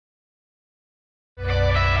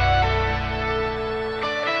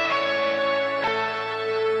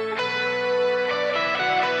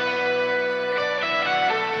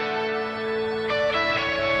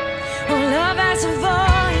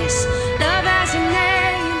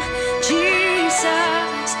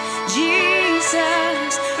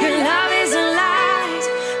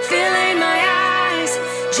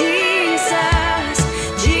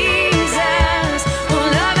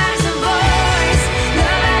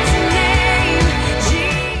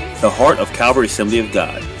The heart of Calvary Assembly of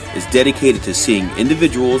God is dedicated to seeing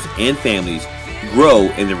individuals and families grow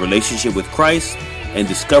in their relationship with Christ and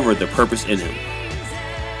discover their purpose in Him.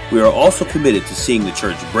 We are also committed to seeing the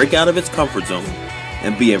church break out of its comfort zone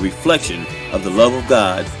and be a reflection of the love of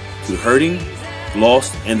God to hurting,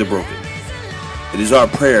 lost, and the broken. It is our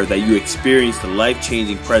prayer that you experience the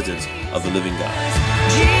life-changing presence of the living God.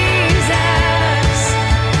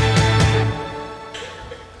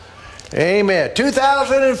 Amen.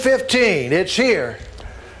 2015, it's here.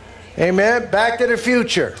 Amen. Back to the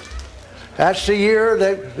future. That's the year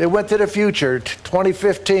that they went to the future,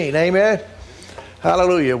 2015. Amen.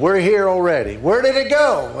 Hallelujah. We're here already. Where did it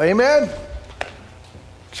go? Amen.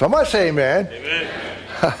 Somebody say amen.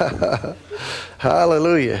 Amen.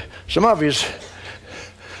 Hallelujah. Some of you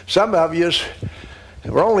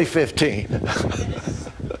were only 15.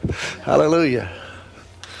 Hallelujah.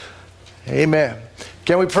 Amen.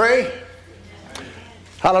 Can we pray?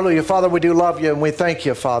 Hallelujah. Father, we do love you and we thank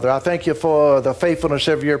you, Father. I thank you for the faithfulness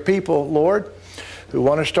of your people, Lord, who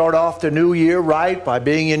want to start off the new year right by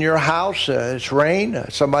being in your house. It's rain.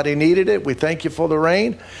 Somebody needed it. We thank you for the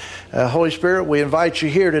rain. Holy Spirit, we invite you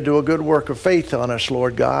here to do a good work of faith on us,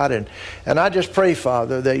 Lord God. And I just pray,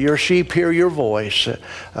 Father, that your sheep hear your voice.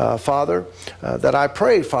 Father, that I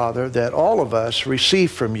pray, Father, that all of us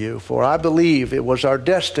receive from you. For I believe it was our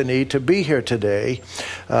destiny to be here today,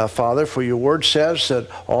 Father, for your word says that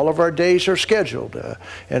all of our days are scheduled.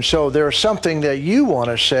 And so there's something that you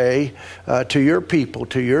want to say to your people,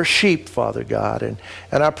 to your sheep, Father God.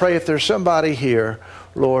 And I pray if there's somebody here,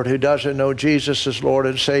 Lord, who doesn't know Jesus as Lord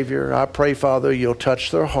and Savior, I pray, Father, you'll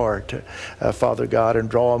touch their heart, Father God, and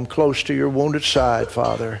draw them close to your wounded side,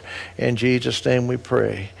 Father. In Jesus' name we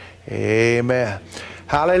pray. Amen.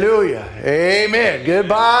 Hallelujah. Amen.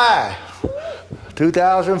 Goodbye.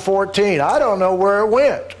 2014. I don't know where it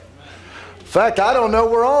went. In fact, I don't know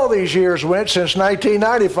where all these years went since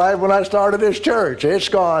 1995 when I started this church. It's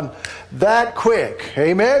gone that quick.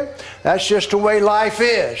 Amen. That's just the way life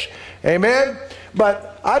is. Amen.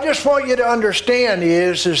 But I just want you to understand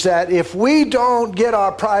is that if we don't get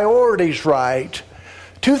our priorities right,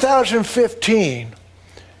 2015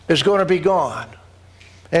 is going to be gone.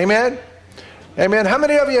 Amen? Amen. How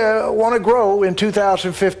many of you want to grow in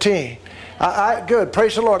 2015? Good.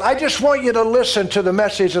 Praise the Lord. I just want you to listen to the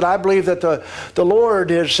message that I believe that the Lord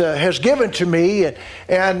has given to me,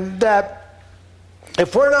 and that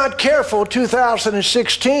if we're not careful,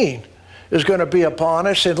 2016 is going to be upon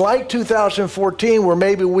us. And like 2014, where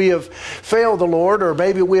maybe we have failed the Lord, or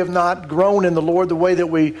maybe we have not grown in the Lord the way that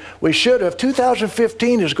we should have,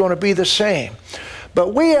 2015 is going to be the same.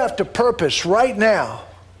 But we have to purpose right now,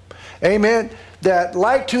 amen, that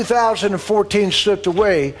like 2014 slipped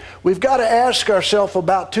away, we've got to ask ourselves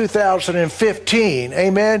about 2015,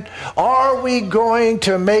 amen. Are we going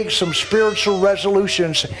to make some spiritual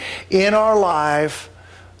resolutions in our life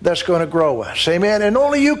that's going to grow us? Amen. And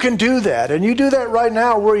only you can do that. And you do that right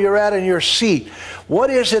now where you're at in your seat. What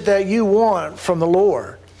is it that you want from the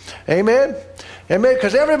Lord? Amen. Amen.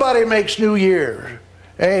 Because everybody makes New Year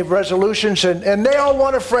resolutions, and they all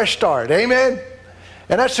want a fresh start. Amen.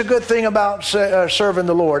 And that's the good thing about serving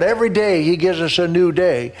the Lord. Every day He gives us a new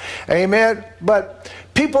day. Amen. But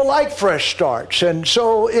people like fresh starts. And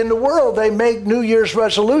so in the world, they make New Year's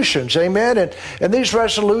resolutions. Amen. And these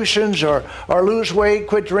resolutions are lose weight,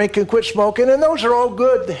 quit drinking, quit smoking. And those are all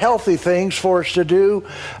good, healthy things for us to do.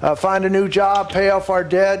 Find a new job, pay off our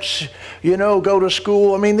debts, go to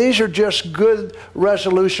school. I mean, these are just good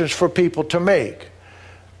resolutions for people to make.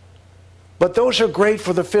 But those are great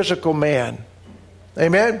for the physical man.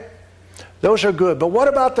 Amen. Those are good. But what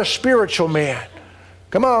about the spiritual man?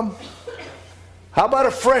 Come on. How about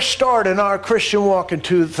a fresh start in our Christian walk in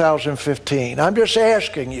 2015? I'm just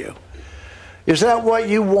asking you. Is that what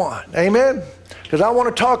you want? Amen? Because I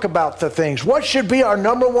want to talk about the things. What should be our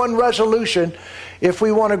number one resolution if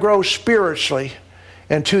we want to grow spiritually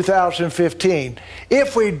in 2015?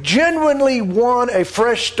 If we genuinely want a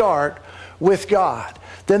fresh start with God,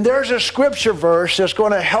 then there's a scripture verse that's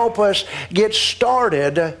going to help us get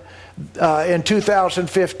started in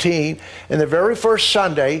 2015, in the very first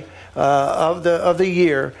Sunday of the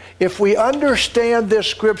year. If we understand this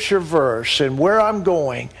scripture verse and where I'm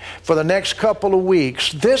going for the next couple of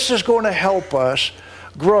weeks, this is going to help us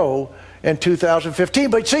grow in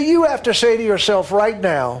 2015. But see, you have to say to yourself right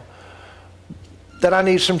now that I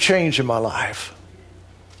need some change in my life.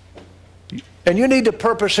 And you need to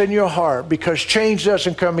purpose in your heart, because change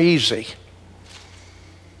doesn't come easy.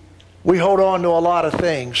 We hold on to a lot of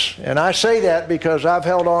things. And I say that because I've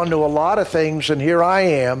held on to a lot of things, and here I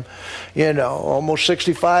am, almost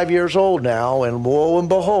 65 years old now, and lo and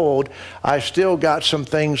behold, I still got some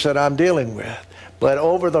things that I'm dealing with. But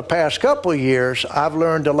over the past couple of years, I've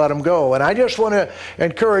learned to let them go. And I just want to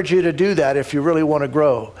encourage you to do that if you really want to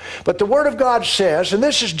grow. But the Word of God says, and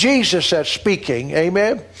this is Jesus that's speaking,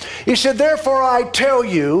 amen? He said, therefore I tell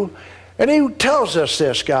you, and he tells us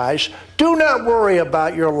this, guys, do not worry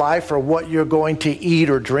about your life or what you're going to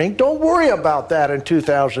eat or drink. Don't worry about that in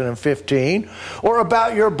 2015, or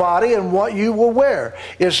about your body and what you will wear.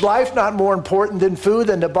 Is life not more important than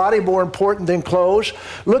food, and the body more important than clothes?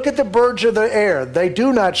 Look at the birds of the air. They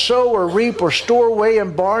do not sow or reap or store away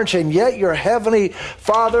in barns, and yet your heavenly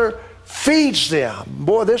Father feeds them.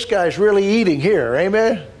 Boy, this guy's really eating here,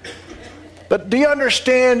 amen? But do you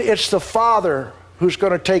understand it's the Father who's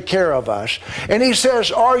going to take care of us? And he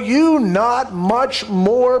says, are you not much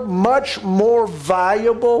more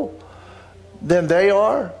valuable than they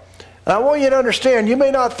are? And I want you to understand, you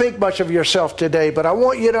may not think much of yourself today, but I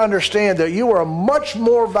want you to understand that you are much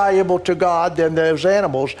more valuable to God than those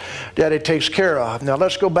animals that it takes care of. Now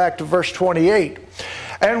let's go back to verse 28.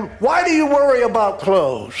 And why do you worry about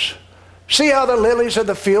clothes? See how the lilies of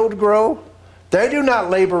the field grow? They do not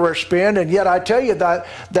labor or spin, and yet I tell you that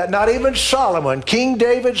not even Solomon, King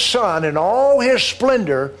David's son, in all his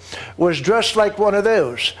splendor, was dressed like one of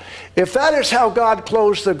those. If that is how God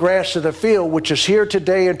clothes the grass of the field, which is here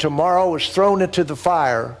today and tomorrow is thrown into the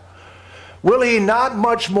fire, will he not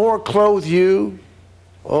much more clothe you,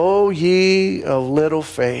 O ye of little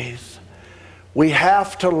faith? We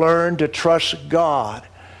have to learn to trust God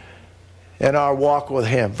in our walk with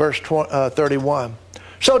him. Verse 31.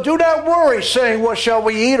 So do not worry, saying, what shall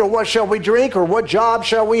we eat, or what shall we drink, or what job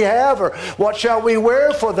shall we have, or what shall we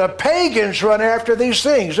wear? For the pagans run after these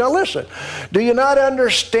things. Now listen, do you not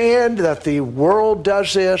understand that the world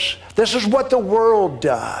does this? This is what the world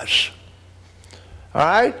does. All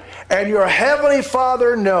right? And your heavenly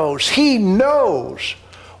Father knows. He knows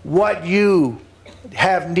what you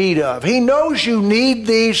have need of. He knows you need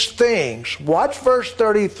these things. Watch verse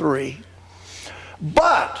 33.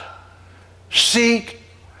 But seek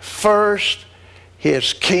first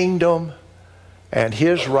his kingdom and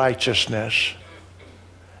his righteousness,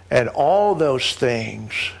 and all those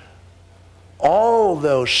things,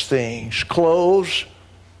 clothes,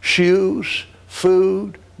 shoes,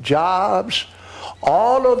 food, jobs,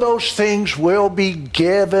 all of those things will be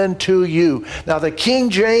given to you. Now the King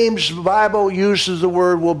James Bible uses the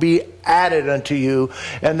word will be added unto you,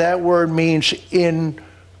 and that word means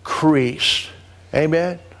increase.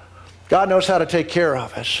 Amen? God knows how to take care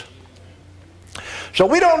of us. So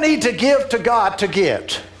we don't need to give to God to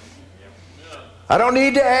get. I don't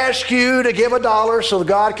need to ask you to give $1 so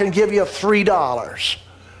God can give you $3.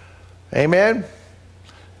 Amen?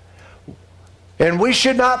 And we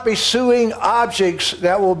should not be suing objects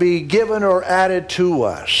that will be given or added to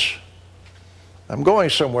us. I'm going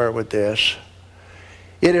somewhere with this.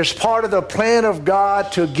 It is part of the plan of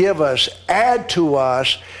God to give us, add to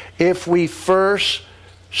us, if we first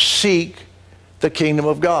seek the kingdom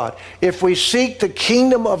of God. If we seek the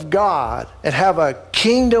kingdom of God and have a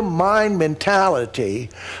kingdom mind mentality,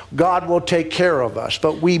 God will take care of us.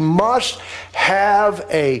 But we must have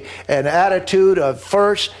an attitude of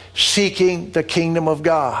first seeking the kingdom of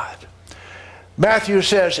God. Matthew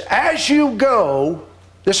says, as you go,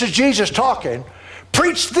 this is Jesus talking,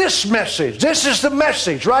 preach this message. This is the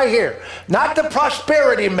message right here. Not the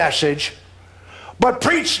prosperity message, but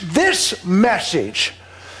preach this message.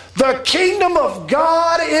 The kingdom of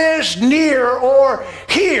God is near or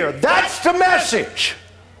here. That's the message.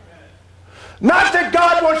 Not that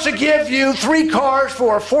God wants to give you 3 cars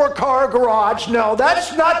for a 4-car garage. No,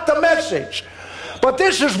 that's not the message. But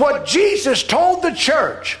this is what Jesus told the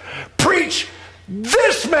church. Preach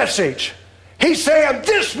this message. He's saying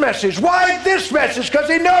this message. Why this message? Because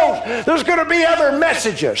he knows there's going to be other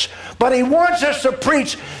messages. But he wants us to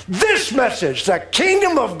preach this message. The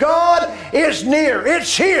kingdom of God is near.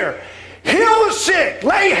 It's here. Heal the sick.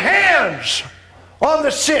 Lay hands on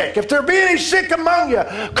the sick. If there be any sick among you,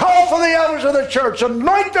 call for the elders of the church.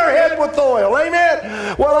 Anoint their head with oil.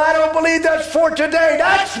 Amen? Well, I don't believe that's for today.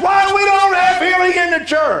 That's why we don't have healing in the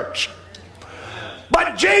church.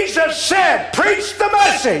 But Jesus said, preach the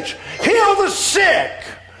message, heal the sick,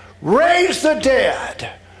 raise the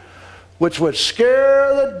dead, which would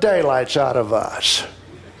scare the daylights out of us.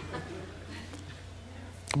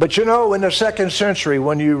 But you know, in the 2nd century,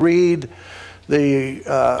 when you read the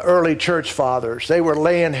early church fathers, they were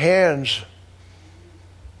laying hands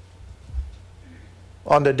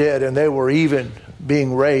on the dead, and they were even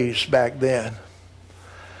being raised back then.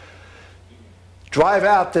 drive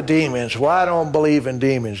out the demons. Well, I don't believe in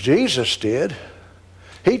demons. Jesus did.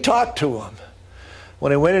 He talked to them.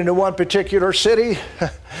 When he went into one particular city,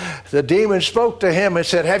 the demon spoke to him and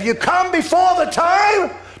said, have you come before the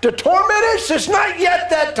time to torment us? It's not yet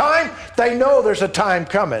that time. They know there's a time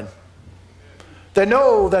coming. They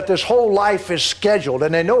know that this whole life is scheduled,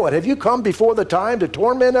 and they know it. Have you come before the time to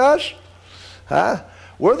torment us? Huh?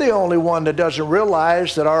 We're the only one that doesn't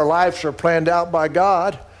realize that our lives are planned out by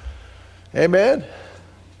God. Amen?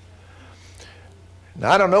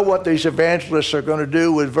 Now, I don't know what these evangelists are going to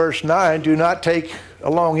do with verse 9. Do not take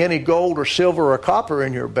along any gold or silver or copper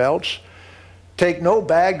in your belts. Take no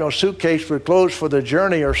bag, no suitcase for clothes for the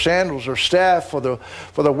journey, or sandals or staff, for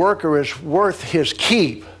the worker is worth his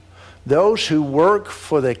keep. Those who work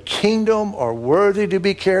for the kingdom are worthy to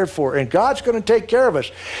be cared for. And God's going to take care of us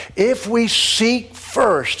if we seek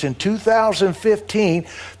first in 2015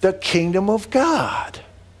 the kingdom of God.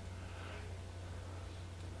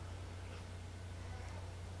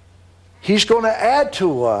 He's going to add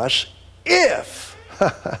to us if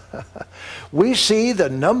we see the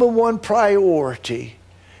number one priority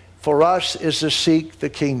for us is to seek the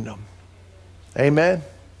kingdom. Amen?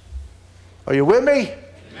 Are you with me? Amen.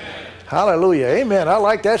 Hallelujah. Amen. I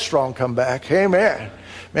like that strong comeback. Amen.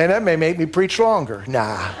 Man, that may make me preach longer.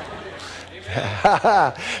 Nah.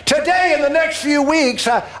 Today, in the next few weeks,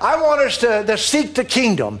 I want us to seek the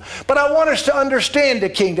kingdom. But I want us to understand the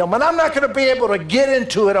kingdom. And I'm not going to be able to get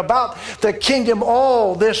into it about the kingdom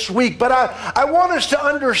all this week. But I want us to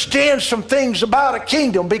understand some things about a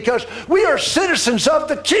kingdom, because we are citizens of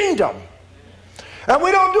the kingdom. And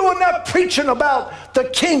we don't do enough preaching about the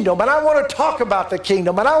kingdom. And I want to talk about the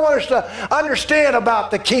kingdom. And I want us to understand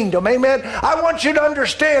about the kingdom. Amen. I want you to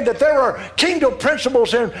understand that there are kingdom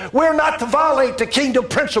principles, and we're not to violate the kingdom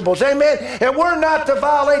principles. Amen. And we're not to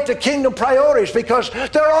violate the kingdom priorities, because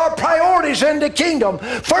there are priorities in the kingdom.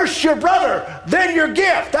 First your brother, then your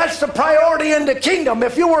gift. That's the priority in the kingdom.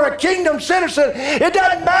 If you were a kingdom citizen, it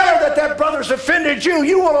doesn't matter that that brother's offended you.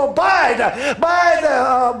 You will abide by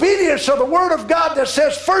the obedience of the word of God that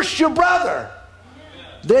says first your brother,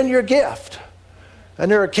 then your gift.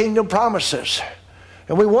 And there are kingdom promises.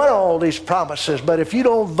 And we want all these promises, but if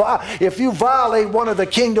you violate one of the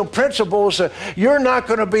kingdom principles, you're not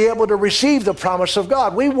going to be able to receive the promise of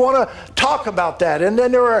God. We want to talk about that. And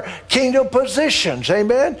then there are kingdom positions.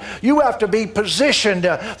 Amen. You have to be positioned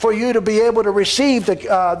for you to be able to receive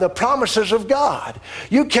the promises of God.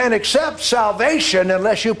 You can't accept salvation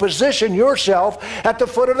unless you position yourself at the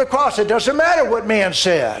foot of the cross. It doesn't matter what man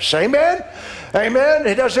says. Amen. Amen.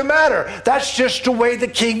 It doesn't matter. That's just the way the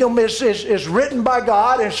kingdom is written by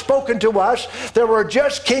God and spoken to us. There are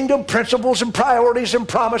just kingdom principles and priorities and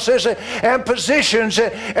promises and positions,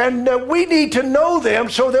 and we need to know them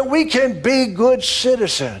so that we can be good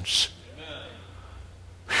citizens.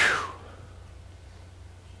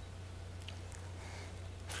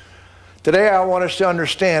 Today I want us to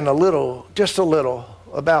understand just a little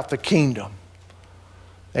about the kingdom.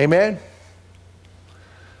 Amen.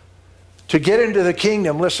 To get into the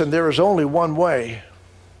kingdom, listen, there is only one way.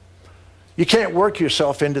 You can't work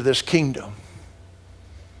yourself into this kingdom.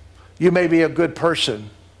 You may be a good person,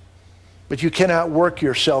 but you cannot work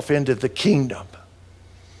yourself into the kingdom.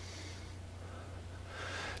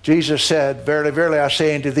 Jesus said, verily, verily, I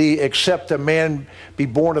say unto thee, except a man be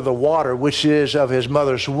born of the water, which is of his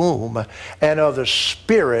mother's womb, and of the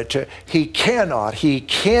Spirit, he cannot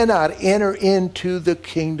enter into the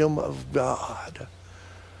kingdom of God.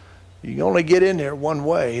 You can only get in there one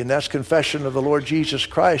way, and that's confession of the Lord Jesus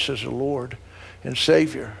Christ as the Lord and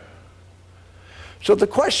Savior. So the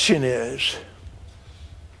question is,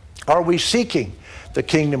 are we seeking the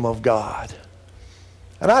kingdom of God?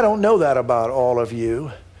 And I don't know that about all of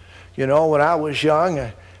you. You know, when I was young,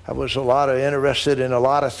 I was interested in a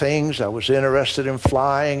lot of things. I was interested in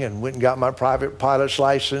flying and went and got my private pilot's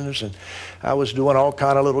license, and I was doing all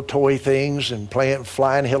kind of little toy things and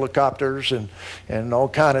flying helicopters and all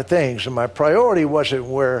kind of things. And my priority wasn't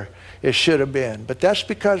where it should have been. But that's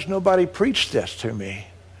because nobody preached this to me.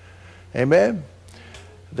 Amen?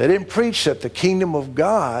 They didn't preach that the kingdom of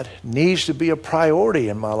God needs to be a priority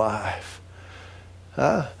in my life.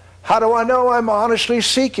 How do I know I'm honestly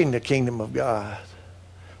seeking the kingdom of God?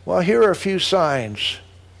 Well, here are a few signs.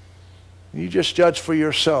 You just judge for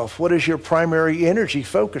yourself. What is your primary energy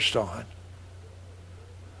focused on?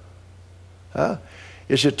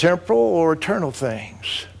 Is it temporal or eternal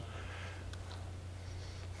things?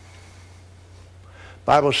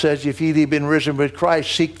 Bible says, if ye been risen with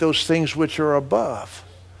Christ, seek those things which are above.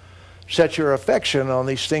 Set your affection on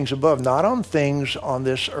these things above, not on things on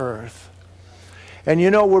this earth. And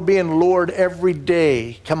you know, we're being lured every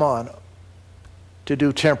day, come on, to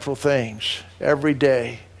do temporal things every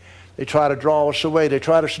day. They try to draw us away. They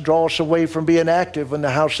try to draw us away from being active in the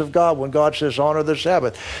house of God when God says honor the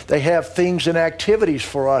Sabbath. They have things and activities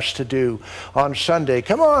for us to do on Sunday.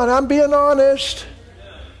 Come on, I'm being honest.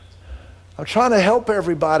 I'm trying to help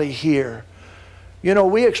everybody here. You know,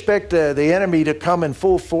 we expect the enemy to come in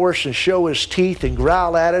full force and show his teeth and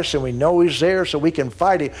growl at us, and we know he's there so we can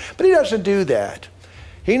fight him. But he doesn't do that.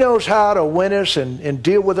 He knows how to win us and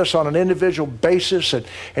deal with us on an individual basis, and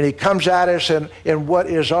he comes at us in what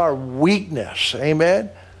is our weakness.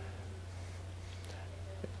 Amen?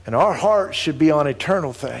 And our hearts should be on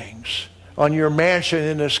eternal things, on your mansion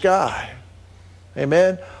in the sky.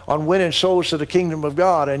 Amen? On winning souls to the kingdom of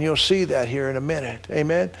God, and you'll see that here in a minute.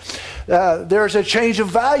 Amen? There's a change of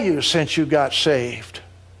values since you got saved.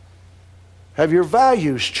 Have your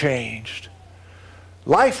values changed?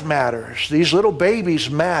 Life matters. These little babies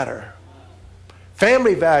matter.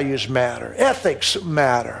 Family values matter. Ethics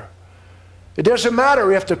matter. It doesn't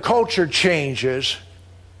matter if the culture changes.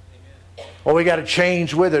 Well, we got to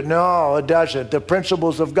change with it. No, it doesn't. The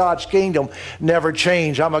principles of God's kingdom never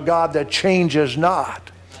change. I'm a God that changes not.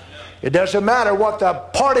 It doesn't matter what the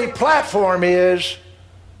party platform is.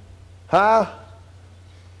 Huh?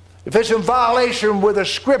 If it's in violation with the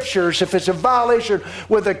scriptures, if it's in violation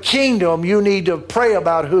with the kingdom, you need to pray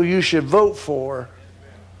about who you should vote for.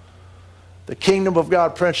 The kingdom of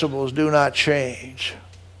God principles do not change.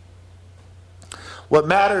 What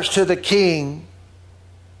matters to the king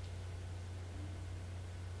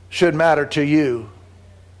should matter to you.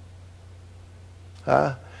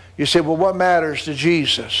 You say, well, what matters to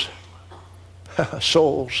Jesus?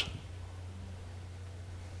 Souls.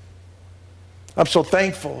 I'm so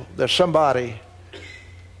thankful that somebody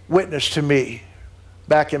witnessed to me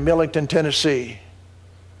back in Millington, Tennessee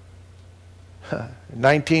in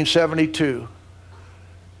 1972.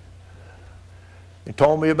 He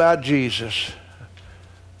told me about Jesus.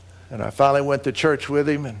 And I finally went to church with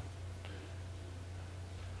him, and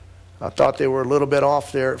I thought they were a little bit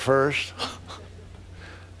off there at first.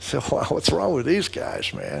 So, wow, what's wrong with these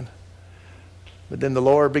guys, man? But then the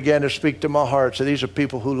Lord began to speak to my heart. So these are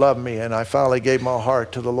people who love me, and I finally gave my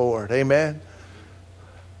heart to the Lord. Amen?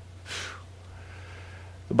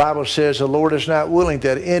 The Bible says the Lord is not willing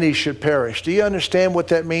that any should perish. Do you understand what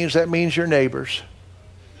that means? That means your neighbors.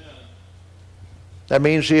 That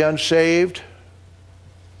means the unsaved.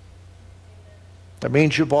 That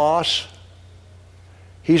means your boss.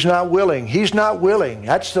 He's not willing. He's not willing.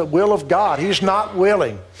 That's the will of God. He's not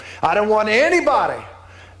willing. I don't want anybody,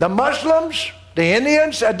 the Muslims, the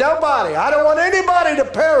Indians, nobody. I don't want anybody to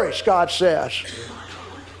perish, God says.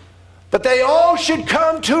 But they all should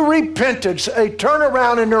come to repentance, a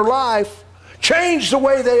turnaround in their life, change the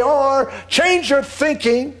way they are, change their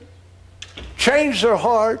thinking, change their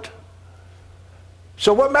heart.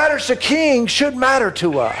 So what matters to King should matter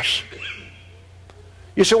to us.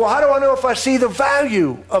 You say, well, how do I know if I see the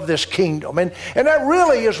value of this kingdom? And that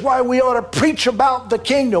really is why we ought to preach about the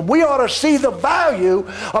kingdom. We ought to see the value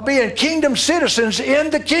of being kingdom citizens in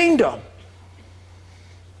the kingdom.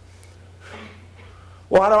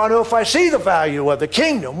 Well, how do I know if I see the value of the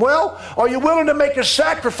kingdom? Well, are you willing to make a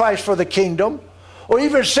sacrifice for the kingdom, or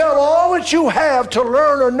even sell all that you have to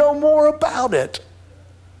learn or know more about it?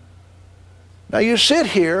 Now you sit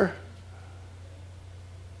here,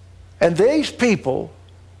 and these people,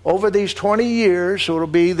 over these 20 years, so it'll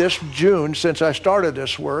be this June since I started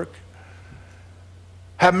this work,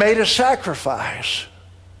 have made a sacrifice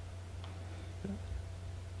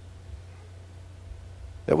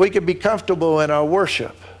that we could be comfortable in our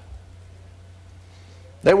worship.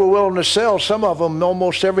 They were willing to sell, some of them,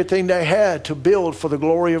 almost everything they had to build for the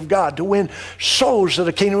glory of God, to win souls to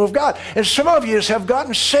the kingdom of God. And some of you have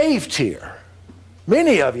gotten saved here.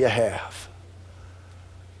 Many of you have.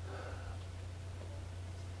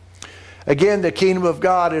 Again, the kingdom of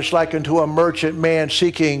God is like unto a merchant man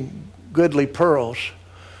seeking goodly pearls,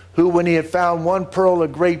 who when he had found one pearl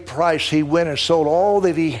of great price, he went and sold all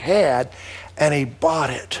that he had, and he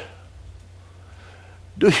bought it.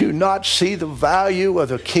 Do you not see the value of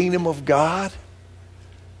the kingdom of God?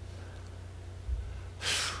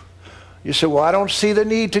 You say, well, I don't see the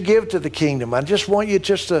need to give to the kingdom. I just want you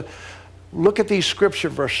just to look at these scripture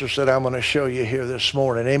verses that I'm going to show you here this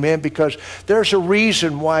morning. Amen? Because there's a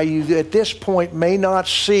reason why you at this point may not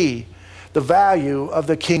see the value of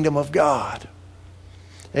the kingdom of God.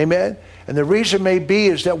 Amen? And the reason may be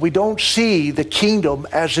is that we don't see the kingdom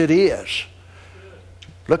as it is.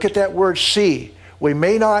 Look at that word see. We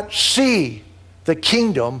may not see the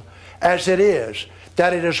kingdom as it is.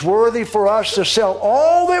 That it is worthy for us to sell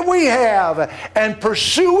all that we have and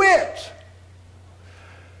pursue it.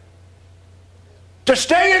 to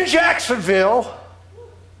stay in Jacksonville.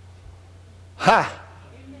 Ha!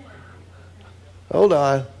 Hold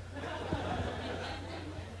on.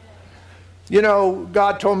 You know,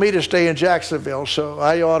 God told me to stay in Jacksonville, so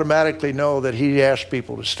I automatically know that He asked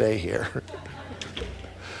people to stay here.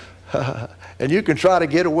 And you can try to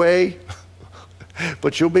get away,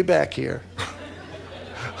 but you'll be back here.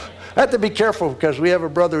 I have to be careful because we have a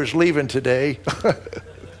brother who's leaving today.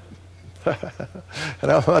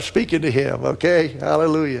 And I'm not speaking to him, okay?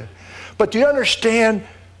 Hallelujah. But do you understand,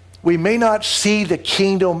 we may not see the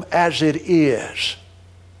kingdom as it is.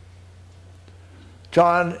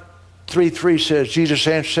 John 3:3 says, Jesus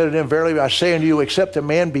answered, said to them, verily I say unto you, except a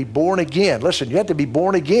man be born again. Listen, you have to be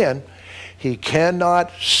born again. He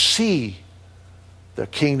cannot see the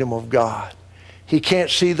kingdom of God. He can't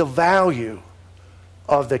see the value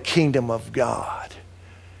of the kingdom of God.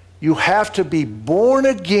 You have to be born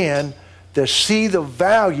again to see the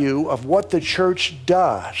value of what the church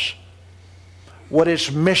does, what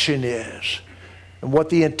its mission is, and what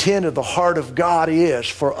the intent of the heart of God is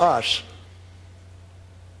for us.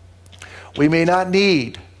 We may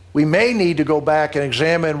need to go back and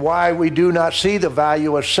examine why we do not see the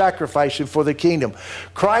value of sacrificing for the kingdom.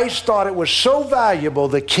 Christ thought it was so valuable,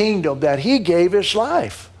 the kingdom, that He gave His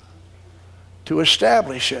life to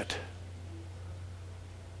establish it.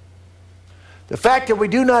 The fact that we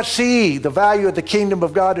do not see the value of the kingdom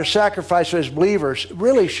of God to sacrifice as believers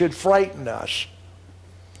really should frighten us.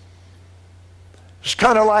 It's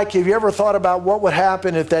kind of like, have you ever thought about what would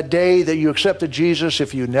happen if that day that you accepted Jesus,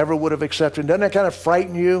 if you never would have accepted Him? Doesn't that kind of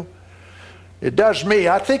frighten you? It does me.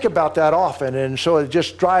 I think about that often, and so it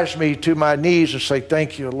just drives me to my knees and say,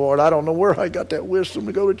 thank you, Lord. I don't know where I got that wisdom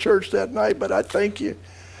to go to church that night, but I thank you.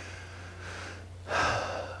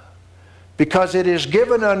 Because it is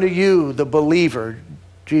given unto you, the believer,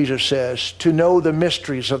 Jesus says, to know the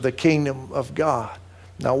mysteries of the kingdom of God.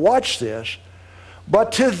 Now watch this.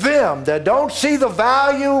 But to them that don't see the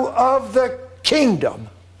value of the kingdom,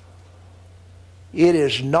 it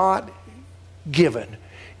is not given.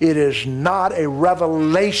 It is not a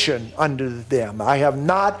revelation unto them. I have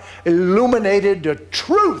not illuminated the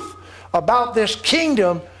truth about this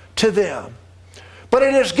kingdom to them. But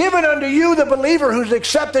it is given unto you, the believer who's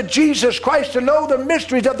accepted Jesus Christ, to know the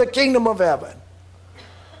mysteries of the kingdom of heaven.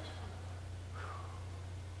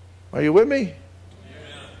 Are you with me?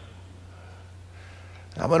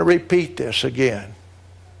 I'm going to repeat this again.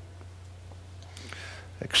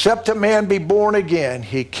 Except a man be born again,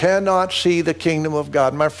 he cannot see the kingdom of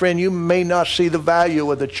God. My friend, you may not see the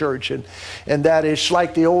value of the church, and that is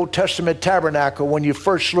like the Old Testament tabernacle. When you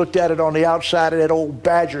first looked at it on the outside, it had old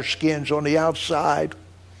badger skins on the outside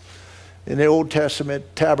in the Old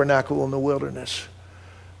Testament tabernacle in the wilderness.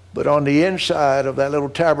 But on the inside of that little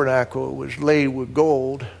tabernacle, it was laid with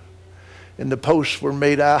gold, and the posts were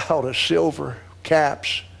made out of silver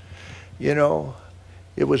caps. You know,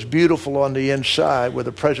 it was beautiful on the inside where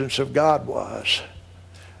the presence of God was.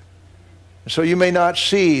 So you may not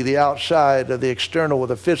see the outside of the external or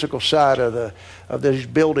the physical side of these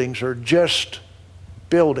buildings are just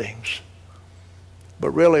buildings. But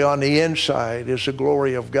really on the inside is the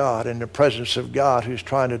glory of God and the presence of God, who's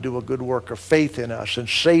trying to do a good work of faith in us and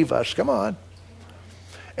save us, come on,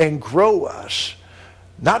 and grow us,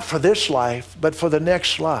 not for this life, but for the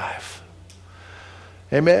next life.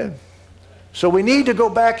 Amen. So we need to go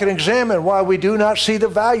back and examine why we do not see the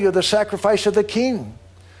value of the sacrifice of the king.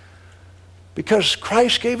 Because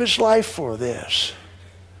Christ gave His life for this.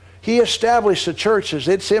 He established the churches.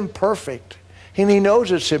 It's imperfect. And He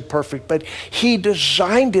knows it's imperfect, but He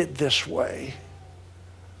designed it this way.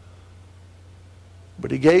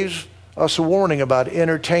 But He gave us a warning about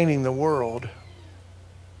entertaining the world.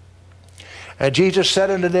 And Jesus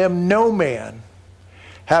said unto them, no man,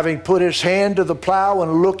 having put his hand to the plow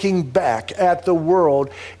and looking back at the world,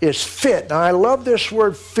 is fit. Now I love this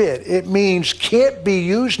word fit. It means can't be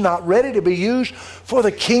used, not ready to be used for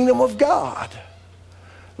the kingdom of God.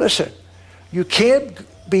 Listen, you can't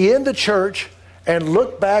be in the church and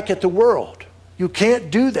look back at the world. You can't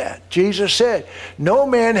do that. Jesus said, no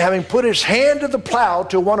man having put his hand to the plow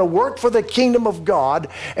to want to work for the kingdom of God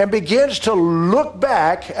and begins to look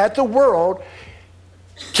back at the world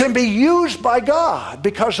can be used by God,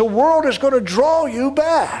 because the world is going to draw you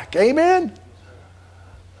back. Amen?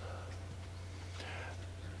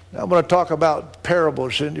 Now I'm going to talk about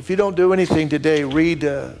parables. And if you don't do anything today, read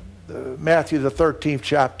Matthew the 13th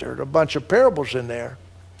chapter. There are a bunch of parables in there,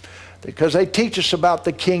 because they teach us about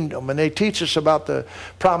the kingdom, and they teach us about the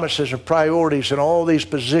promises and priorities and all these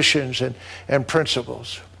positions and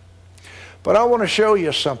principles. But I want to show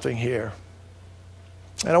you something here.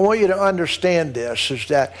 And I want you to understand this, is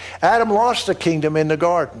that Adam lost the kingdom in the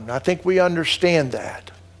garden. I think we understand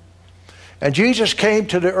that. And Jesus came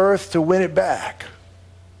to the earth to win it back.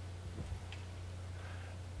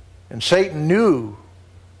 And Satan knew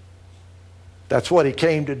that's what he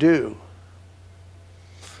came to do.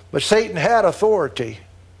 But Satan had authority.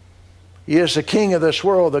 He is the king of this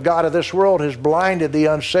world. The God of this world has blinded the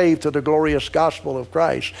unsaved to the glorious gospel of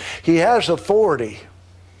Christ. He has authority.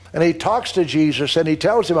 And he talks to Jesus and he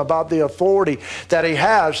tells him about the authority that he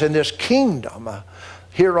has in this kingdom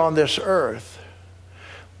here on this earth.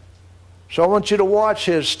 So I want you to watch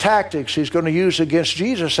his tactics he's going to use against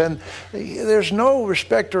Jesus. And there's no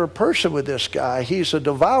respecter of person with this guy. He's a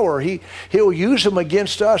devourer. He'll use him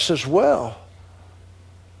against us as well.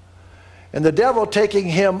 And the devil, taking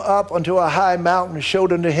him up onto a high mountain,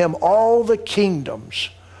 showed unto him all the kingdoms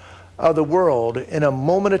of the world in a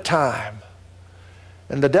moment of time.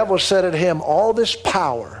 And the devil said unto him, all this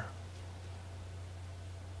power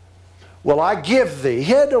will I give thee.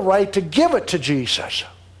 He had the right to give it to Jesus.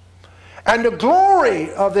 And the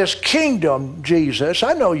glory of this kingdom, Jesus,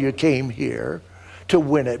 I know you came here to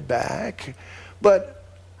win it back, but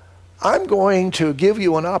I'm going to give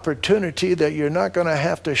you an opportunity that you're not going to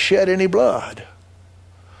have to shed any blood.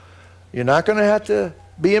 You're not going to have to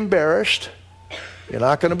be embarrassed. You're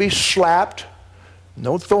not going to be slapped.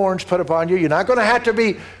 No thorns put upon you. You're not going to have to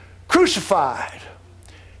be crucified.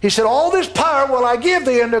 He said, all this power will I give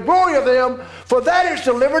thee, and the glory of them, for that is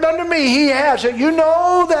delivered unto me. He has it. You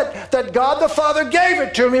know that God the Father gave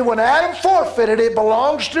it to me. When Adam forfeited it, it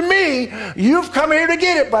belongs to me. You've come here to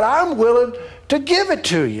get it, but I'm willing to give it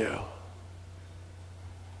to you.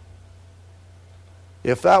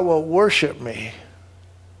 If thou wilt worship me.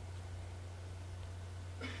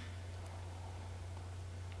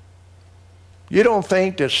 You don't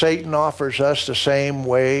think that Satan offers us the same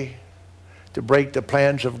way to break the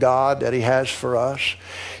plans of God that he has for us?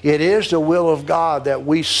 It is the will of God that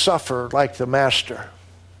we suffer like the Master,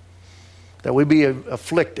 that we be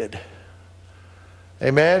afflicted.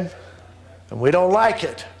 Amen? And we don't like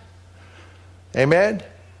it. Amen?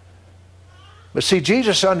 But see,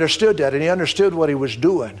 Jesus understood that, and he understood what he was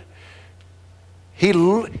doing.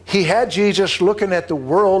 He had Jesus looking at the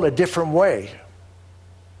world a different way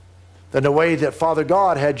than the way that Father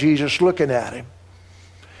God had Jesus looking at him.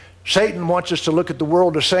 Satan wants us to look at the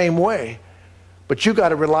world the same way. But you got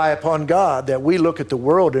to rely upon God that we look at the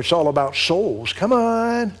world, it's all about souls. Come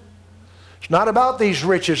on. It's not about these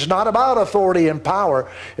riches. It's not about authority and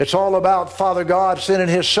power. It's all about Father God sending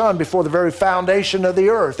his Son before the very foundation of the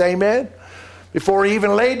earth. Amen? Before he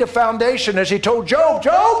even laid the foundation, as he told Job,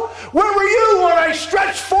 Job, where were you when I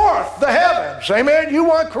stretched forth the heavens? Amen? You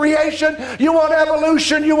want creation? You want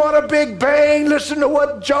evolution? You want a big bang? Listen to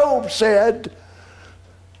what Job said.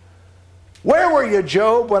 Where were you,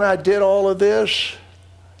 Job, when I did all of this?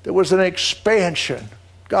 There was an expansion.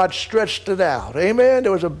 God stretched it out. Amen?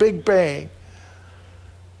 There was a big bang.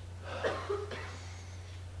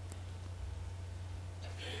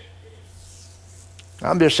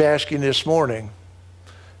 I'm just asking this morning,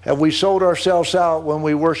 have we sold ourselves out when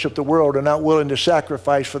we worship the world and not willing to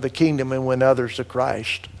sacrifice for the kingdom and win others to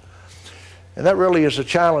Christ? And that really is a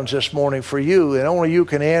challenge this morning for you, and only you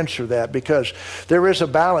can answer that, because there is a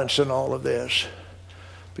balance in all of this.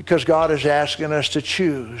 Because God is asking us to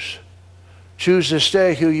choose. Choose this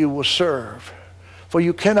day who you will serve. For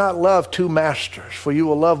you cannot love two masters, for you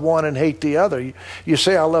will love one and hate the other. You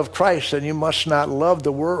say, I love Christ, and you must not love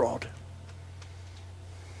the world.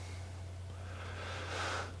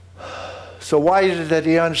 So why is it that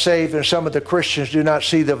the unsaved and some of the Christians do not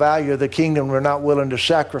see the value of the kingdom and are not willing to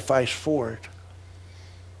sacrifice for it?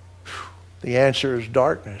 The answer is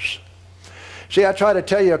darkness. See, I tried to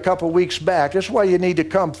tell you a couple weeks back, this is why you need to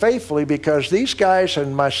come faithfully, because these guys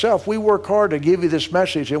and myself, we work hard to give you this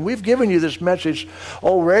message, and we've given you this message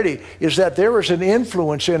already, is that there is an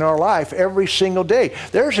influence in our life every single day.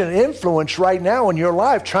 There's an influence right now in your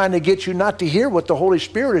life trying to get you not to hear what the Holy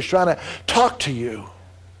Spirit is trying to talk to you.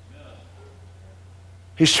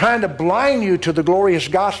 He's trying to blind you to the glorious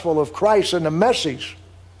gospel of Christ and the message.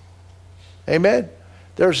 Amen?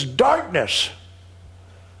 There's darkness.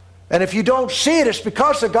 And if you don't see it, it's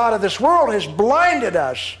because the God of this world has blinded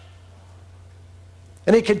us.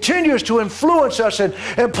 And he continues to influence us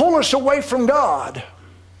and pull us away from God.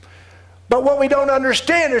 But what we don't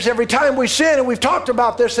understand is every time we sin, and we've talked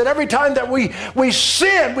about this, that every time that we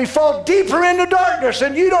sin, we fall deeper into darkness,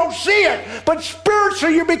 and you don't see it. But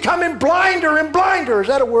spiritually, you're becoming blinder and blinder. Is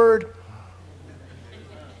that a word?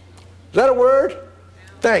 Is that a word?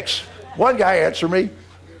 Thanks. One guy answer me.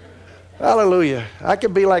 Hallelujah. I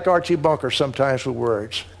can be like Archie Bunker sometimes with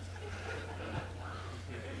words.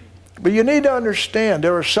 But you need to understand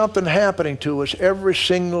there is something happening to us every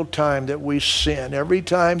single time that we sin, every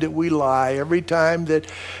time that we lie, every time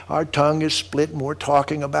that our tongue is split and we're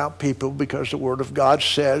talking about people, because the Word of God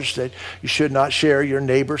says that you should not share your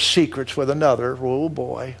neighbor's secrets with another. Oh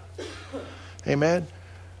boy. Amen.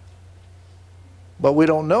 But we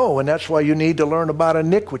don't know, and that's why you need to learn about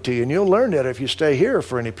iniquity. And you'll learn that if you stay here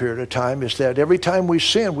for any period of time, is that every time we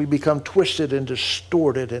sin, we become twisted and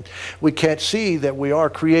distorted. And we can't see that we are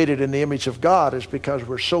created in the image of God is because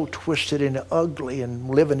we're so twisted and ugly and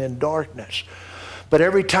living in darkness. But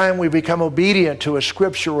every time we become obedient to a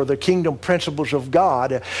scripture or the kingdom principles of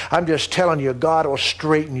God, I'm just telling you, God will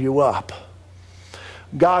straighten you up.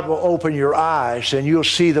 God will open your eyes and you'll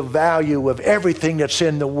see the value of everything that's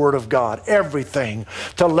in the Word of God. Everything.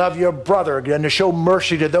 To love your brother and to show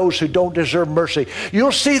mercy to those who don't deserve mercy.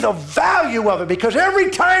 You'll see the value of it, because every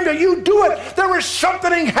time that you do it, there is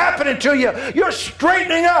something happening to you. You're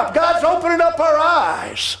straightening up. God's opening up our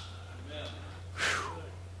eyes.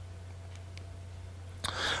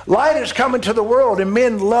 Light is coming to the world, and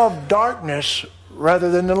men love darkness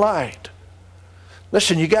rather than the light.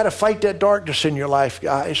 Listen, you got to fight that darkness in your life,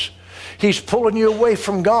 guys. He's pulling you away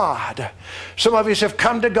from God. Some of you have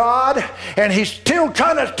come to God, and He's still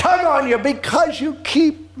trying to tug on you because you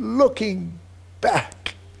keep looking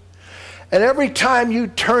back. And every time you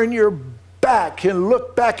turn your back and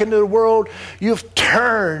look back into the world, you've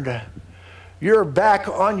turned your back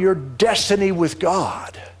on your destiny with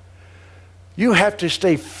God. You have to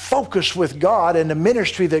stay focused with God and the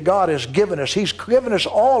ministry that God has given us. He's given us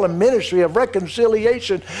all a ministry of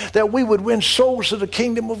reconciliation, that we would win souls to the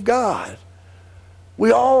kingdom of God.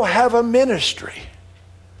 We all have a ministry.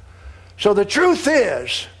 So the truth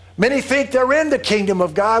is, many think they're in the kingdom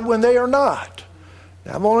of God when they are not.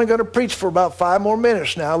 Now, I'm only going to preach for about 5 more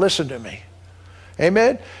minutes now. Listen to me.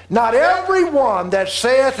 Amen? Not everyone that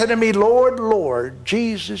saith unto me, Lord, Lord,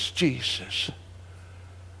 Jesus, Jesus,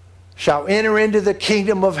 shall enter into the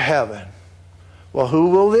kingdom of heaven. Well, who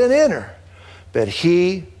will then enter? But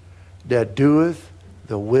he that doeth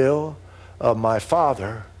the will of my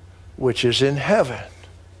Father which is in heaven.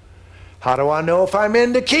 How do I know if I'm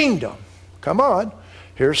in the kingdom? Come on.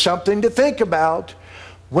 Here's something to think about.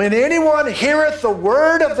 When anyone heareth the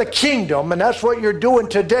word of the kingdom, and that's what you're doing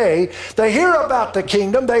today, they hear about the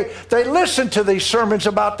kingdom, they listen to these sermons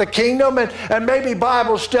about the kingdom and maybe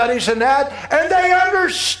Bible studies and that, and they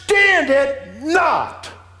understand it not.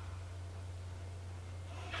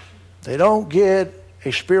 They don't get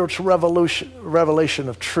a spiritual revelation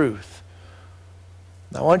of truth.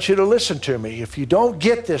 Now, I want you to listen to me. If you don't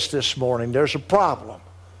get this morning, there's a problem.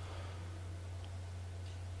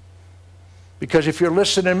 Because if you're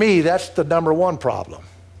listening to me, that's the number one problem.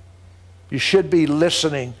 You should be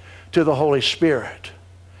listening to the Holy Spirit.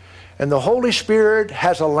 And the Holy Spirit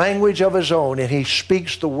has a language of His own, and He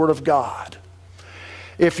speaks the Word of God.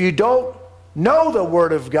 If you don't know the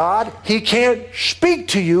Word of God, He can't speak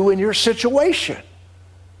to you in your situation.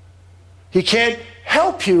 He can't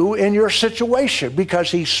help you in your situation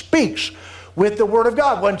because He speaks with the Word of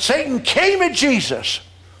God. When Satan came at Jesus,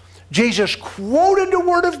 Jesus quoted the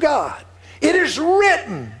Word of God. It is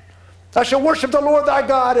written, thou shalt worship the Lord thy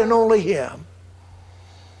God and only Him.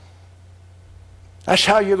 That's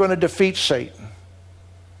how you're going to defeat Satan.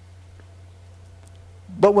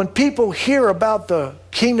 But when people hear about the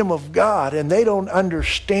kingdom of God and they don't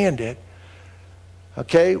understand it,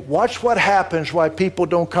 okay, watch what happens why people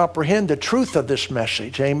don't comprehend the truth of this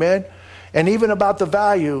message. Amen? And even about the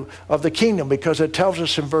value of the kingdom, because it tells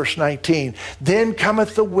us in verse 19, then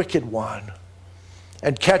cometh the wicked one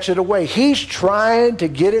and catch it away. He's trying to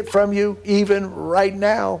get it from you even right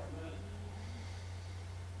now.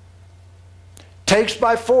 Takes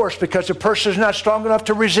by force because the person is not strong enough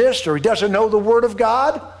to resist, or he doesn't know the Word of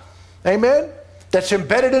God. Amen? That's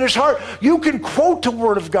embedded in his heart. You can quote the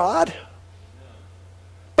Word of God,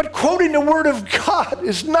 but quoting the Word of God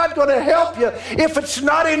is not going to help you if it's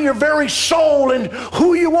not in your very soul and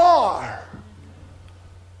who you are.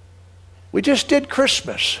 We just did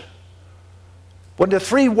Christmas. When the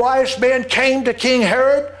 3 wise men came to King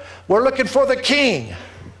Herod, we're looking for the king.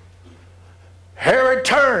 Herod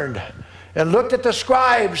turned and looked at the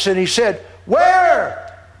scribes and he said,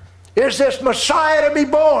 where is this Messiah to be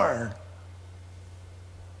born?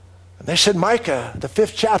 And they said, Micah, the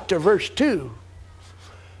 5th chapter, verse 2,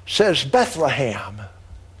 says Bethlehem.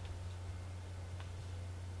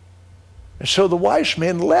 And so the wise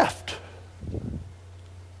men left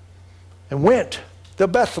and went to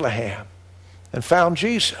Bethlehem and found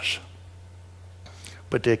Jesus.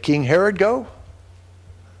 But did King Herod go?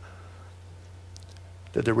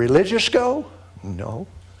 Did the religious go? No.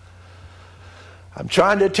 I'm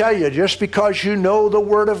trying to tell you, just because you know the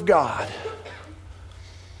Word of God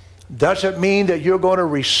doesn't mean that you're going to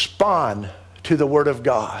respond to the Word of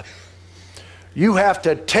God. You have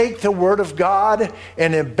to take the Word of God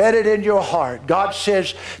and embed it in your heart. God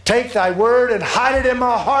says, take thy Word and hide it in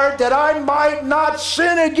my heart that I might not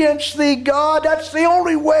sin against thee, God. That's the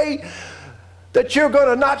only way that you're going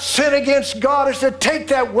to not sin against God, is to take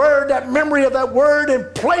that Word, that memory of that Word,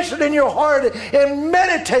 and place it in your heart and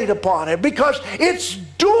meditate upon it, because it's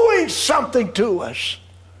doing something to us.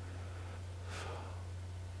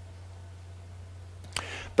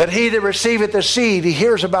 But he that receiveth the seed, he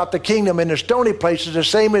hears about the kingdom in the stony places, the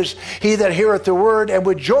same as he that heareth the word and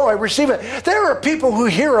with joy receiveth. There are people who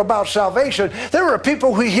hear about salvation. There are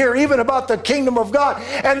people who hear even about the kingdom of God,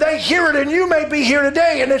 and they hear it, and you may be here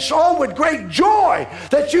today, and it's all with great joy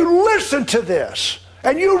that you listen to this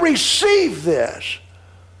and you receive this.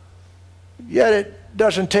 Yet it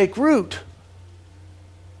doesn't take root.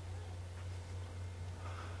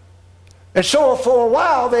 And so for a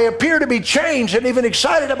while they appear to be changed and even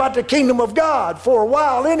excited about the kingdom of God. For a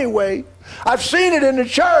while anyway. I've seen it in the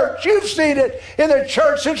church. You've seen it in the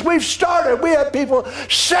church since we've started. We have people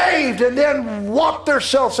saved and then walk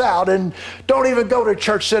themselves out and don't even go to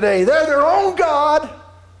church today. They're their own God.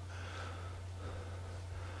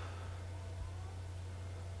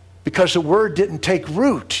 Because the Word didn't take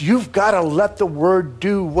root. You've got to let the Word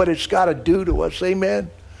do what it's got to do to us. Amen.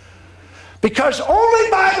 Because only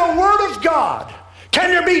by the Word of God can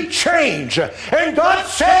there be change. And God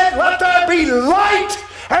said, let there be light,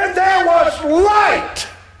 and there was light.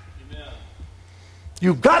 Amen.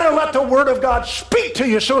 You've got to let the Word of God speak to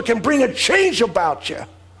you so it can bring a change about you.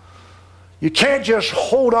 You can't just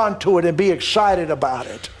hold on to it and be excited about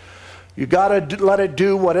it. You've got to let it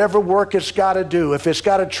do whatever work it's got to do. If it's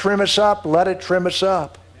got to trim us up, let it trim us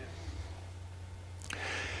up.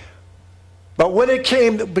 But when it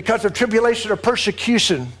came, because of tribulation or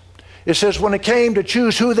persecution, it says when it came to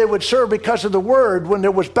choose who they would serve because of the Word, when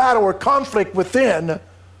there was battle or conflict within,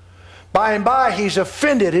 by and by he's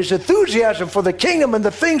offended. His enthusiasm for the kingdom and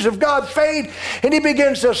the things of God fade, and he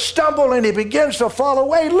begins to stumble and he begins to fall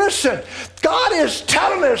away. Listen, God is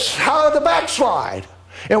telling us how to backslide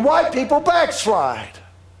and why people backslide.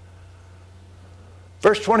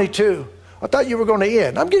 Verse 22. I thought you were going to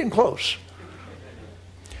end. I'm getting close.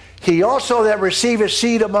 He also that receiveth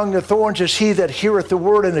seed among the thorns is he that heareth the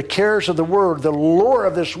word and the cares of the word, the lure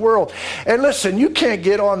of this world. And listen, you can't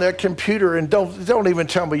get on that computer and don't even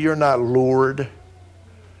tell me you're not lured.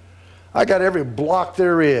 I got every block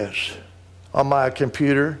there is on my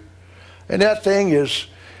computer. And that thing is,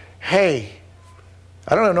 hey,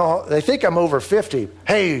 I don't know, they think I'm over 50.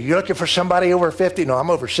 Hey, you looking for somebody over 50? No,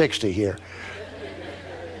 I'm over 60 here.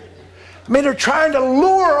 I mean, they're trying to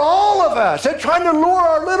lure all of us. They're trying to lure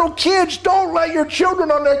our little kids. Don't let your children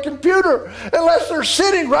on their computer unless they're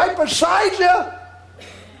sitting right beside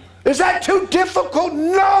you. Is that too difficult?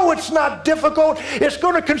 No, it's not difficult. It's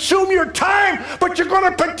going to consume your time, but you're going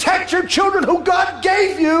to protect your children who God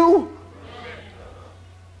gave you.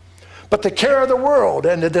 But the care of the world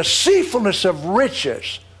and the deceitfulness of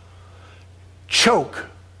riches choke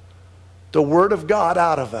the Word of God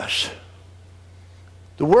out of us.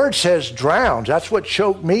 The Word says drowns. That's what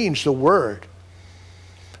choke means, the Word.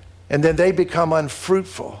 And then they become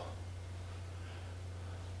unfruitful.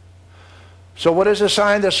 So what is a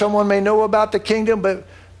sign that someone may know about the kingdom but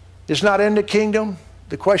is not in the kingdom?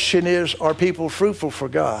 The question is, are people fruitful for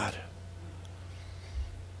God?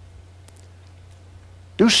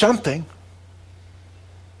 Do something.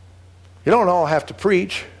 You don't all have to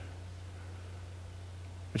preach,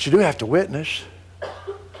 but you do have to witness.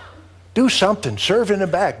 Do something. Serve in the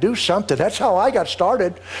back. Do something. That's how I got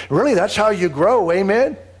started. Really, that's how you grow.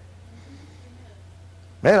 Amen?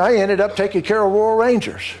 Man, I ended up taking care of Royal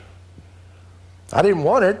Rangers. I didn't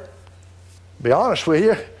want it. To be honest with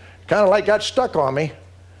you. Kind of like got stuck on me.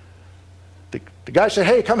 The guy said,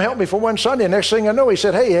 hey, come help me for one Sunday. Next thing I know, he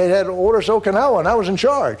said, hey, he had orders to Okinawa, and I was in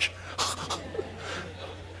charge.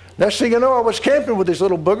 Next thing you know, I was camping with these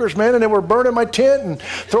little boogers, man, and they were burning my tent and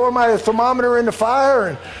throwing my thermometer in the fire.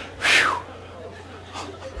 And whew,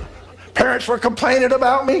 parents were complaining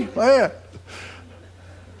about me, man.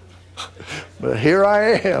 But here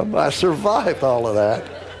I am. I survived all of that.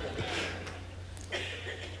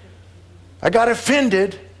 I got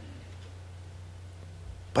offended,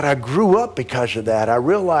 but I grew up because of that. I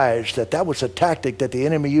realized that that was a tactic that the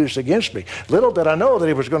enemy used against me. Little did I know that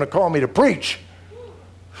he was going to call me to preach.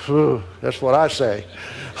 That's what I say.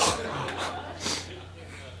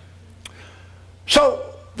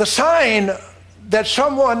 So the sign that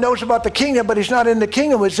someone knows about the kingdom but he's not in the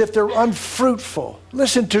kingdom is if they're unfruitful.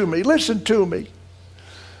 Listen to me. Listen to me.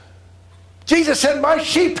 Jesus said, my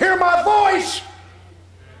sheep hear my voice.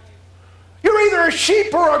 You're either a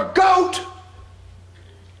sheep or a goat.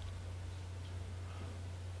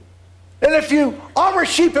 And if you are a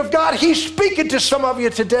sheep of God, He's speaking to some of you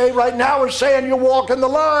today, right now, and saying you're walking the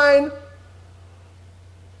line.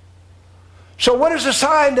 So what is the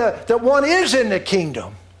sign that one is in the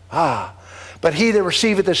kingdom? But he that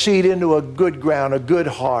receiveth the seed into a good ground, a good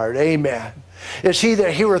heart. Amen. Is he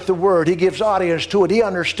that heareth the word. He gives audience to it. He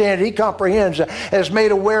understands. He comprehends. And is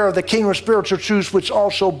made aware of the kingdom of spiritual truths, which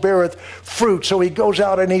also beareth fruit. So he goes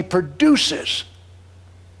out and he produces.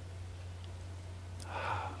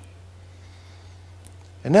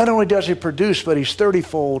 And not only does he produce, but he's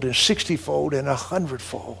 30-fold and 60-fold and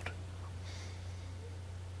 100-fold.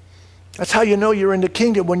 That's how you know you're in the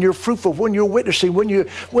kingdom, when you're fruitful, when you're witnessing, when you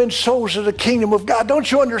win souls to the kingdom of God.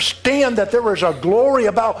 Don't you understand that there is a glory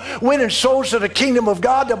about winning souls to the kingdom of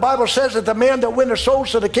God? The Bible says that the man that winneth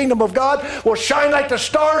souls to the kingdom of God will shine like the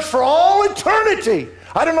stars for all eternity.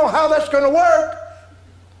 I don't know how that's going to work.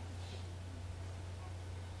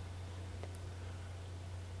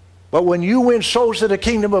 But when you win souls to the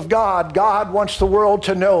kingdom of God, God wants the world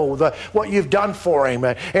to know what you've done for Him.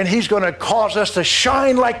 And He's going to cause us to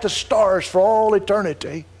shine like the stars for all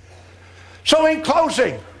eternity. So in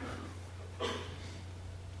closing,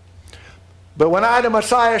 but when I, the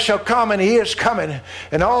Messiah, shall come, and He is coming,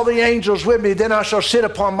 and all the angels with me, then I shall sit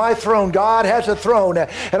upon my throne. God has a throne,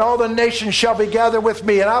 and all the nations shall be gathered with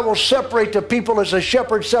me, and I will separate the people as a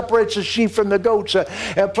shepherd separates the sheep from the goats,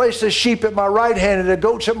 and place the sheep at my right hand and the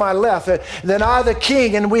goats at my left. And then I, the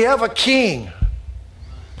king, and we have a king.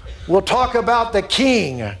 We'll talk about the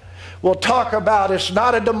king. We'll talk about it's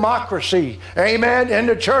not a democracy, amen, in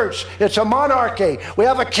the church. It's a monarchy. We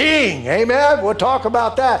have a king, amen. We'll talk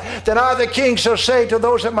about that. Then I, the king, shall say to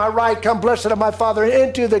those at my right, come blessed of my Father,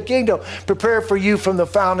 into the kingdom prepared for you from the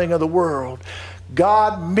founding of the world.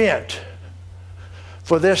 God meant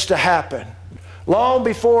for this to happen. Long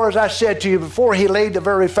before, as I said to you, before He laid the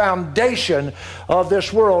very foundation of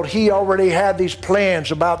this world, He already had these plans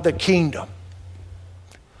about the kingdom.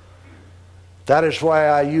 That is why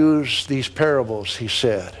I use these parables, He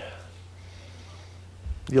said.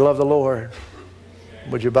 You love the Lord?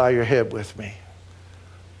 Would you bow your head with me?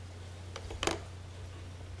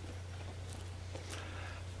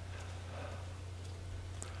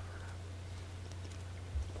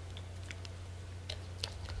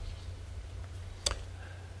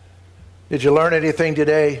 Did you learn anything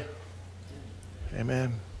today?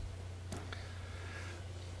 Amen.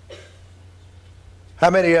 How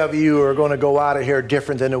many of you are going to go out of here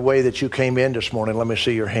different than the way that you came in this morning? Let me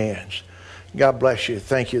see your hands. God bless you.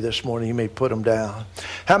 Thank you this morning. You may put them down.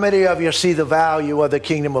 How many of you see the value of the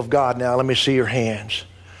kingdom of God now? Let me see your hands.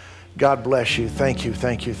 God bless you. Thank you,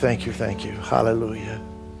 thank you, thank you, thank you. Hallelujah.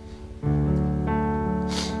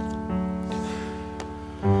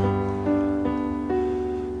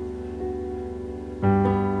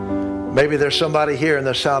 Maybe there's somebody here in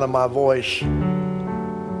the sound of my voice.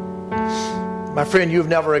 My friend, you've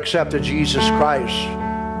never accepted Jesus Christ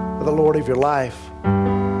as the Lord of your life.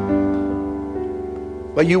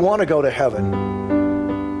 But you want to go to heaven.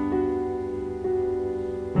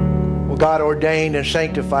 Well, God ordained and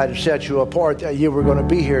sanctified and set you apart that you were going to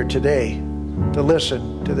be here today to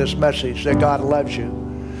listen to this message that God loves you.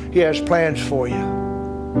 He has plans for you.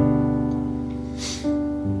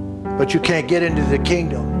 But you can't get into the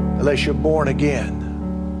kingdom unless you're born again.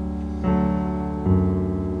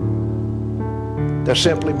 That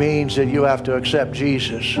simply means that you have to accept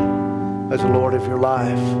Jesus as the Lord of your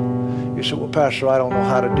life. You say, well, Pastor, I don't know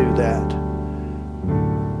how to do that.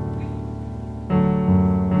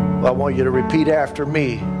 Well, I want you to repeat after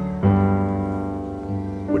me,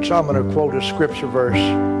 which I'm going to quote a scripture verse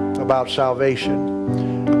about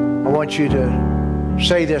salvation. I want you to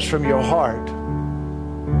say this from your heart.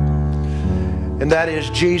 And that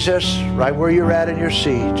is, Jesus, right where you're at in your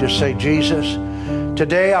seat, just say, Jesus,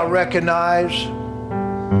 today I recognize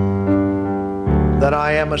that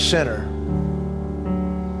I am a sinner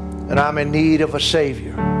and I'm in need of a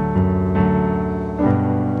Savior.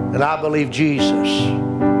 And I believe Jesus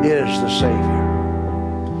is the Savior.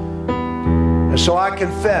 And so I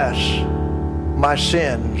confess my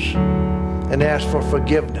sins and ask for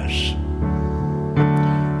forgiveness.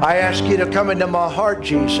 I ask you to come into my heart,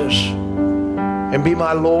 Jesus, and be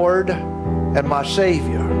my Lord and my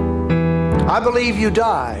Savior. I believe you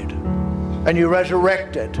died and you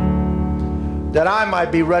resurrected, that I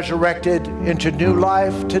might be resurrected into new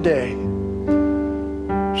life today.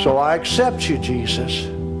 So I accept you, Jesus,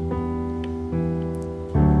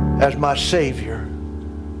 as my Savior,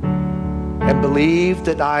 and believe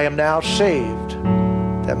that I am now saved,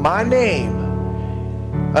 that my name,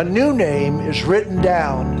 a new name, is written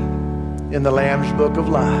down in the Lamb's Book of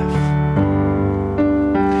Life.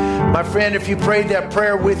 My friend, if you prayed that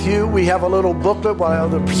prayer with you, we have a little booklet while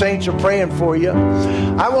the saints are praying for you.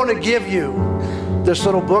 I want to give you this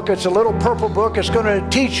little book. It's a little purple book. It's going to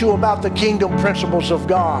teach you about the kingdom principles of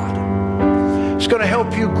God. It's going to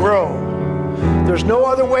help you grow. There's no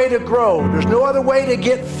other way to grow. There's no other way to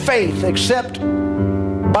get faith except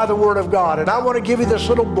by the Word of God. And I want to give you this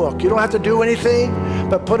little book. You don't have to do anything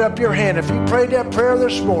but put up your hand. If you prayed that prayer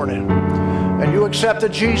this morning and you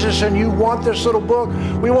accepted Jesus and you want this little book,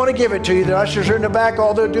 we want to give it to you. The ushers are in the back.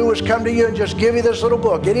 All they'll do is come to you and just give you this little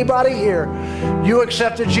book. Anybody here, you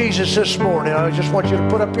accepted Jesus this morning. I just want you to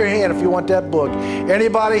put up your hand if you want that book.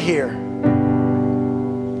 Anybody here?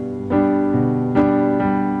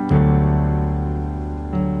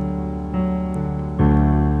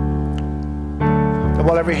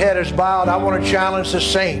 While every head is bowed, I want to challenge the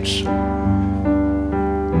saints.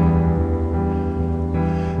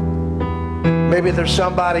 Maybe there's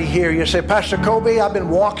somebody here. You say, Pastor Kobe, I've been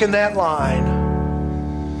walking that line.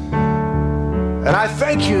 And I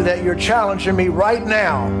thank you that you're challenging me right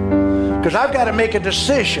now, because I've got to make a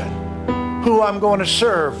decision who I'm going to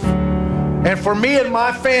serve. And for me and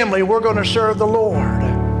my family, we're going to serve the Lord.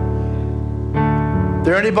 Is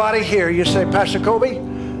there anybody here? You say, Pastor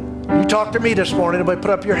Kobe, you talked to me this morning. Everybody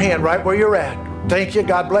put up your hand right where you're at. Thank you.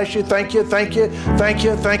 God bless you. Thank you. Thank you. Thank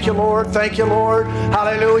you. Thank you, Lord. Thank you, Lord.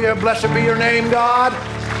 Hallelujah. Blessed be your name, God.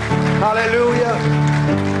 Hallelujah.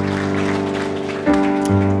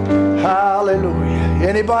 Hallelujah.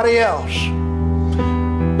 Anybody else?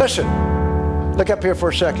 Listen. Look up here for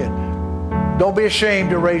a second. Don't be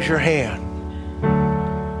ashamed to raise your hand.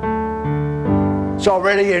 It's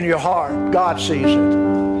already in your heart. God sees it.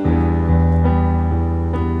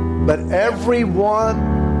 But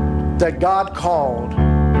everyone that God called,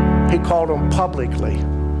 He called them publicly.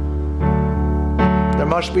 There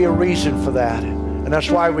must be a reason for that. And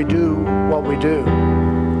that's why we do what we do.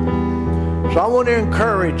 So I want to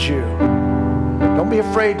encourage you. Don't be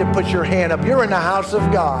afraid to put your hand up. You're in the house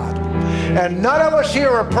of God. And none of us here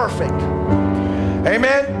are perfect.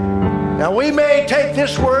 Amen? Now we may take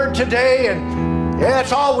this word today and yeah,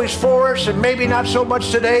 it's always for us, and maybe not so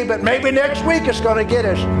much today, but maybe next week it's going to get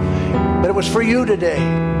us. But it was for you today.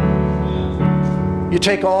 You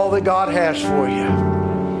take all that God has for you.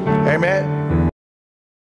 Amen.